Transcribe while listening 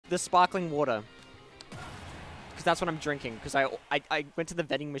the sparkling water. Because that's what I'm drinking. Because I went to the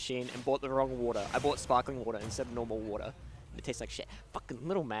vending machine and bought the wrong water. I bought sparkling water instead of normal water. It tastes like shit. Fucking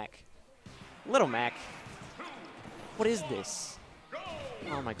Little Mac. Little Mac. What is this?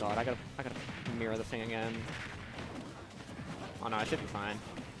 Oh my god, I gotta mirror the thing again. Oh no, I should be fine.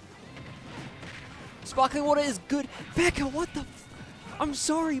 Sparkling water is good. Becca, what the f— I'm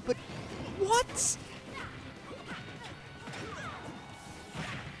sorry, but what?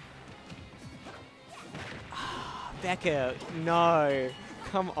 Becca, no.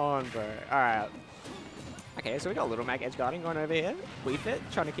 Come on, bro. Alright. Okay, so we got Little Mac edge guarding going over here. We fit,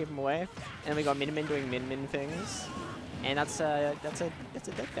 trying to keep him away. And we got Min doing Min things. And that's a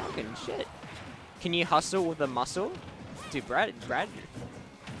dead falcon. Shit. Can you hustle with the muscle? Dude, Brad's ripped,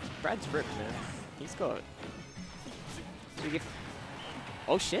 man. He's got.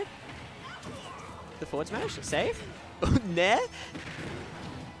 Oh shit. The forward smash? Save? Nah?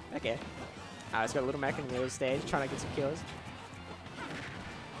 Okay. Let's go Little Mac in the middle stage, trying to get some kills.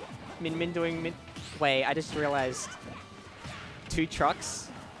 Min doing Min. Wait, I just realized 2 trucks.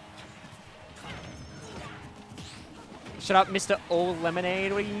 Shut up, Mr. All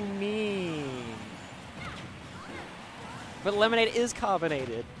Lemonade. What do you mean? But lemonade is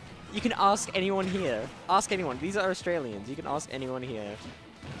carbonated. You can ask anyone here. Ask anyone. These are Australians. You can ask anyone here.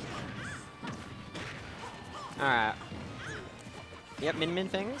 Alright. Yep, Min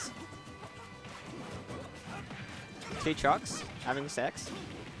things. 2 trucks having sex.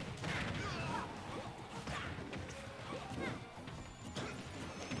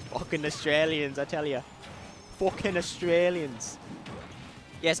 Fucking Australians, I tell ya. Fucking Australians.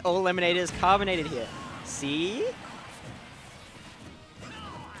 Yes, all lemonade is carbonated here. See?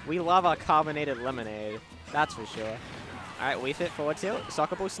 We love our carbonated lemonade. That's for sure. Alright, we fit forward tilt.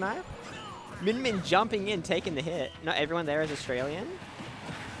 Soccer ball snipe. Min jumping in, taking the hit. Not everyone there is Australian.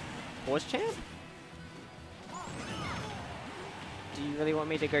 Horse champ? Do you really want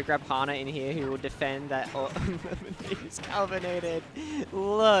me to go grab Hana in here who will defend that lemonade is carbonated?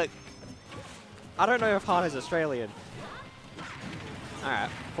 Look. I don't know if Hana's Australian. Alright,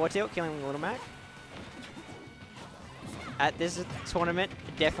 forward tilt, killing Little Mac. At this tournament,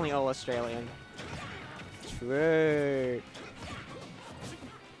 definitely all Australian. True.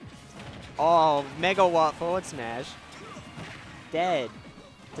 Oh, megawatt forward smash. Dead.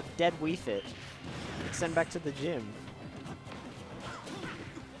 It's a dead Wii Fit. Send back to the gym.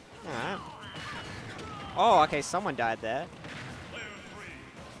 Alright. Oh, okay, someone died there.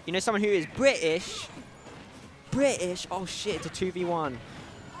 You know someone who is British? British? Oh shit, it's a 2v1.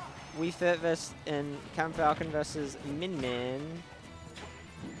 Wii Fit versus and Cam Falcon versus Min.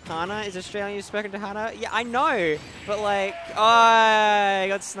 Hana is Australian. You've spoken to Hana? Yeah, I know, but like, oh, I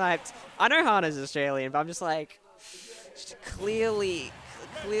got sniped. I know Hana's Australian, but I'm just like, clearly,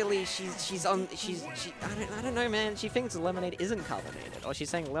 she's I don't know, man. She thinks lemonade isn't carbonated, or she's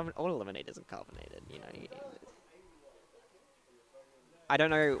saying all lemonade isn't carbonated. You know. I don't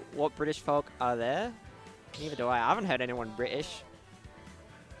know what British folk are there. Neither do I. I haven't heard anyone British.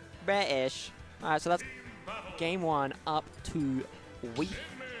 Alright, so that's game 1 up to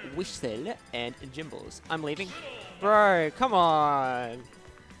Whissle and Jimbles. I'm leaving. Bro, come on.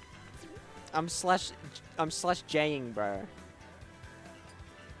 I'm slash Jing, bro.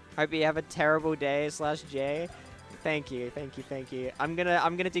 Hope you have a terrible day, /J. Thank you. I'm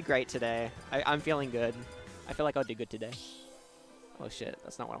gonna do great today. I'm feeling good. I feel like I'll do good today. Oh shit,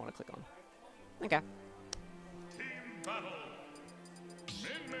 that's not what I want to click on. Okay.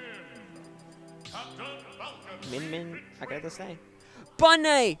 Min, I got this thing.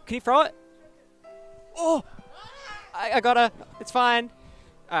 Bunny! Can you throw it? Oh! I got her. It's fine.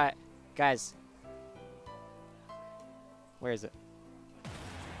 Alright, guys. Where is it?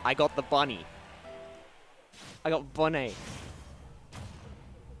 I got the bunny. I got Bunny.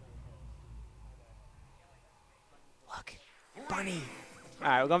 Look. Bunny.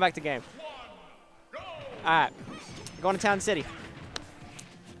 Alright, we're going back to game. Alright. We're going to Town City.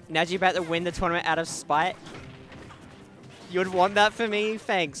 Naji about to win the tournament out of spite. You would want that for me?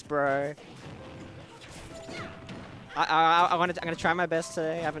 Thanks, bro. I'm gonna try my best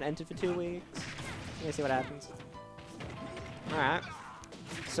today. I haven't entered for 2 weeks. Let me see what happens. Alright.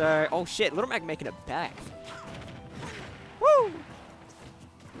 So, oh shit, Little Mac making it back. Woo!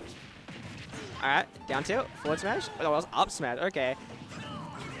 Alright, down tilt, forward smash. Oh, that was up smash. Okay.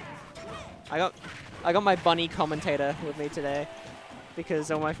 I got my bunny commentator with me today because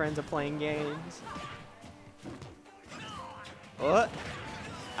all my friends are playing games. What?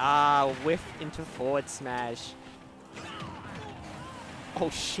 Ah, whiff into forward smash.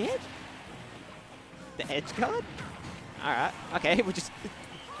 Oh shit! The edge guard? Alright, okay, we just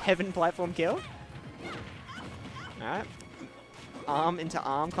Heaven platform kill. Alright. Arm into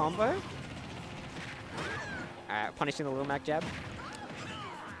arm combo. Alright, punishing the little Mac jab.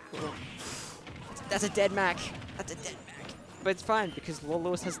 That's a dead Mac. That's a dead Mac. But it's fine because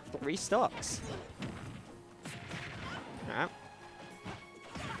LordLewis has 3 stocks. Alright.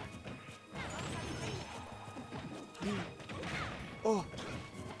 Oh.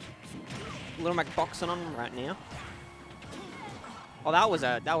 Little Mac boxing on him right now. Oh, that was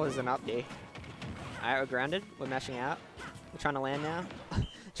an up D. Alright, we're grounded. We're mashing out. We're trying to land now.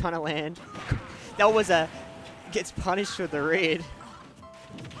 Trying to land. That was a... Gets punished with the read.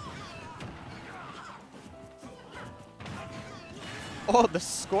 Oh, the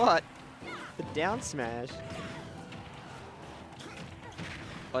squat. The down smash.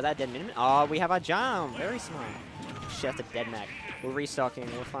 Oh, that dead minimum? Oh, we have our jump. Very smart. Shit, that's a dead Mac. We're restocking.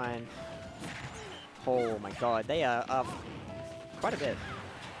 We're fine. Oh my god. They are up quite a bit.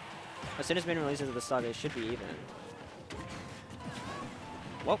 As soon as minimum releases at the start, it should be even.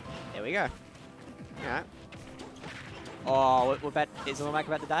 Whoa. There we go. Alright. Oh, we're about... Is the little Mac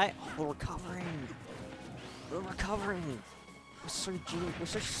about to die? We're recovering. We're recovering. We're so genius. We're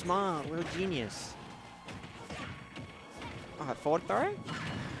so smart. We're a genius. Oh, forward throw?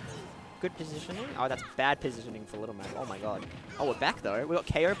 Good positioning. Oh, that's bad positioning for Little Mac. Oh my god. Oh, we're back though. We got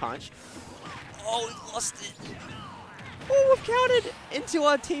KO punch. Oh, we lost it. Oh, we've countered into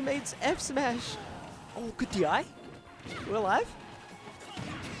our teammate's F smash. Oh, good DI. We're alive.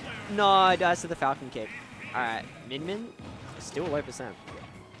 No, it dies to the Falcon kick. Alright, Min still low percent.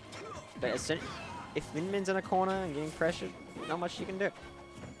 But as soon if Min in a corner and getting pressured, not much you can do.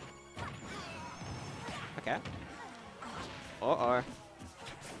 Okay. Uh-oh.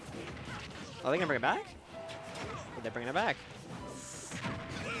 Are they gonna bring it back? Or they're bringing it back?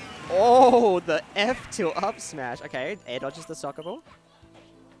 Oh, the F to up smash. Okay, air dodges the soccer ball.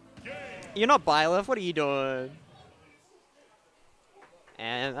 You're not Byleth, what are you doing?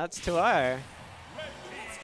 And that's 2-0.